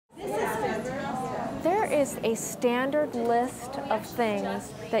is a standard list of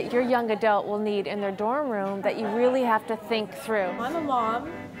things that your young adult will need in their dorm room that you really have to think through. I'm a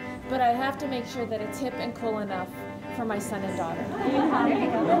mom, but I have to make sure that it's hip and cool enough for my son and daughter.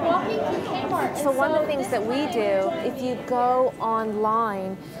 We're walking through Kmart. So one of the things that we do, if you go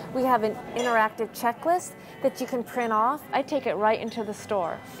online, we have an interactive checklist that you can print off. I take it right into the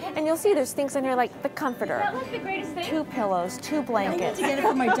store. And you'll see there's things in here like the comforter, Is that like the greatest thing? 2 pillows, 2 I need blankets. to get it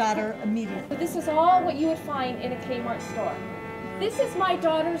for my daughter immediately. So this is all what you would find in a Kmart store. This is my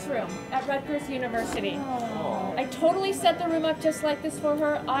daughter's room at Rutgers University. I totally set the room up just like this for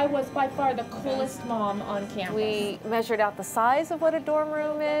her. I was by far the coolest mom on campus. We measured out the size of what a dorm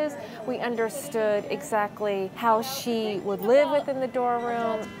room is. We understood exactly how she would live within the dorm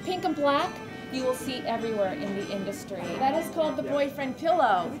room. Pink and black, you will see everywhere in the industry. That is called the boyfriend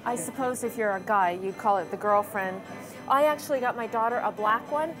pillow. I suppose if you're a guy, you'd call it the girlfriend. I actually got my daughter a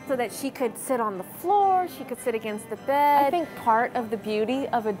black one so that she could sit on the floor, she could sit against the bed. I think part of the beauty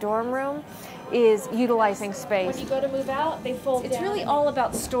of a dorm room is utilizing space. When you go to move out, they fold down. It's really all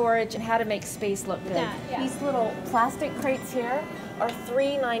about storage and how to make space look good. Yeah. These little plastic crates here are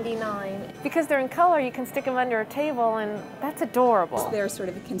 $3.99. Because they're in color, you can stick them under a table, and that's adorable. There's sort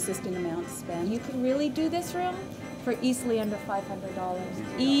of a consistent amount to spend. You can really do this room for easily under $500.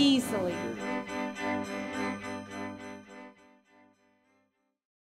 Easily.